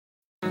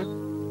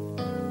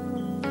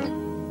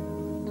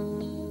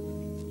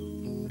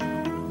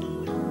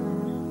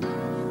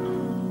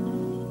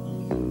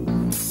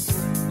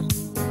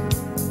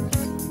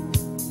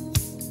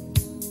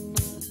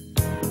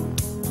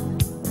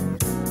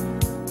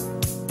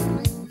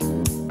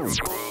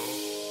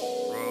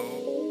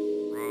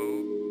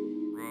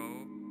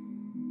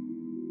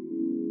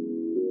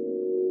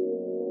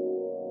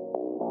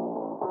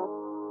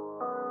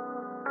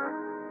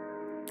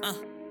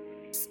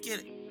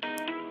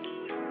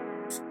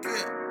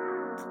Good.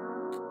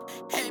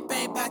 Hey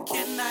babe, I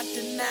cannot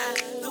deny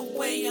the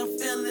way I'm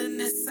feeling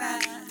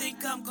inside.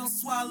 Think I'm gonna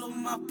swallow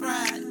my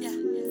pride. Yeah.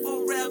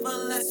 Forever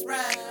let's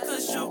ride,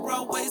 cause you're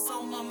always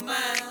on my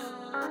mind.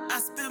 I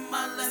spend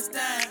my last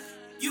dime.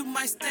 You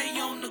might stay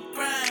on the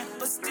grind,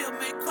 but still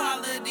make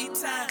quality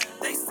time.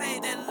 They say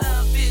that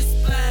love is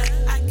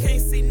blind. I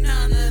can't see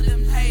none of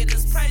them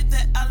haters. Pray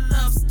that our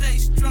love stay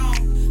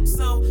strong,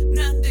 so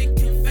nothing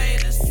can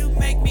fade us. You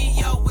make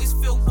me always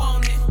feel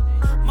wanted.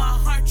 My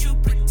heart you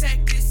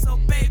protected, so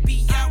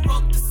baby I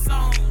wrote the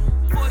song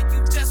for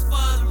you just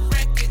for the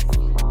record.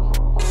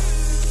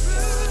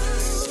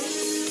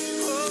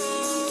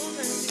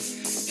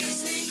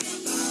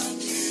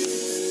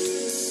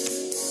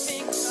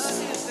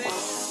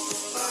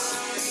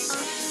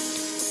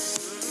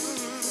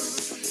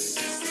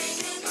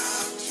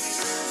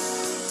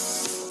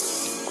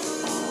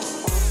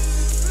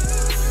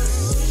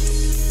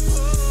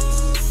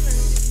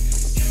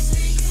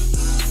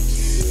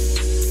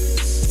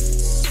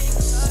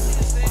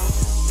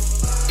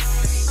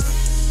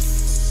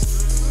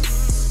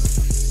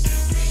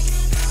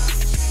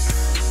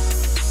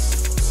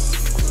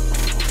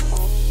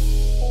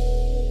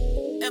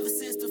 Ever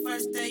since the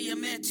first day I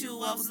met you,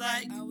 I was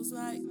like,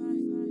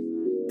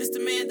 this the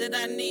man that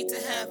I need to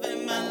have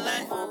in my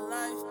life.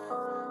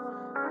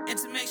 And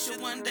to make sure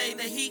one day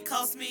that he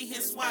calls me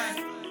his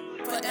wife.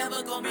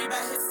 Forever gonna be by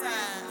his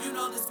side. You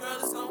know this girl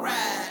is gonna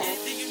ride.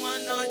 Anything you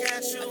wanna know, I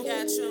got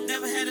you.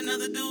 Never had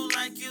another dude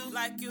like you.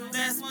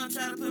 That's why I'm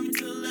trying to put me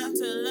to the left.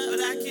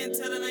 But I can't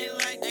tell it ain't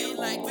like you.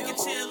 We can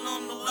chill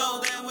on the low,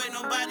 that way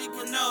nobody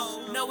can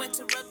know. No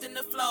interrupting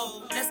the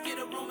flow. Let's get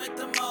a room at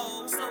the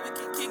mall, so we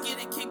can kick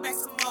it and kick back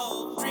some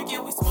more.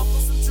 Drinking, we smoke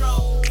on some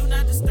dro. Do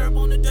not disturb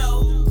on the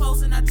dough.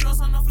 Closing our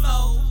drawers on the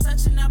floor.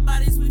 Touching our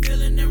bodies, we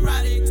feeling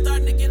erotic.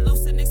 Starting to get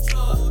loose and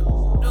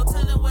explore. No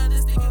telling where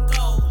this thing can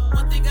go.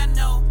 One thing I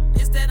know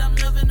is that I'm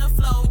loving the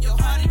flow. Your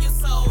heart and your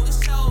soul, it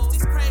shows.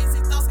 These crazy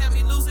thoughts got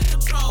me losing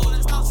control.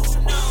 That's all you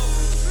should know.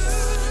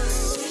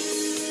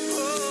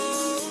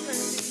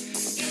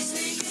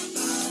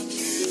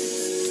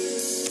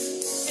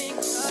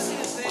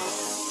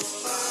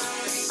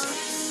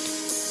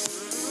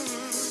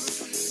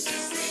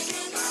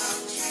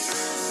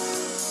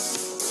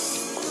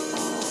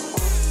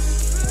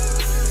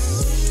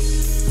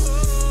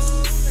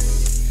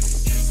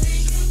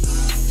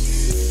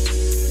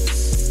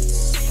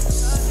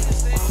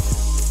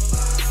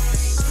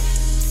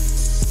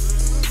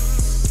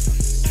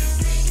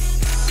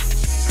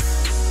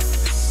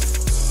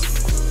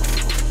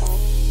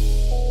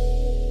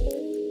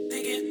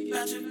 Thinking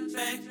about you,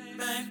 babe.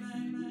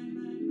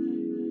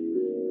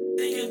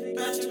 Thinking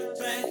about you,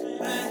 babe.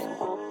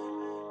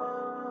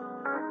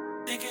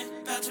 Thinking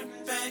about you,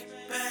 babe.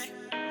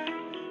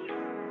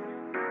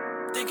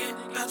 Thinking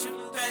about you,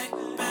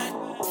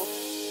 babe.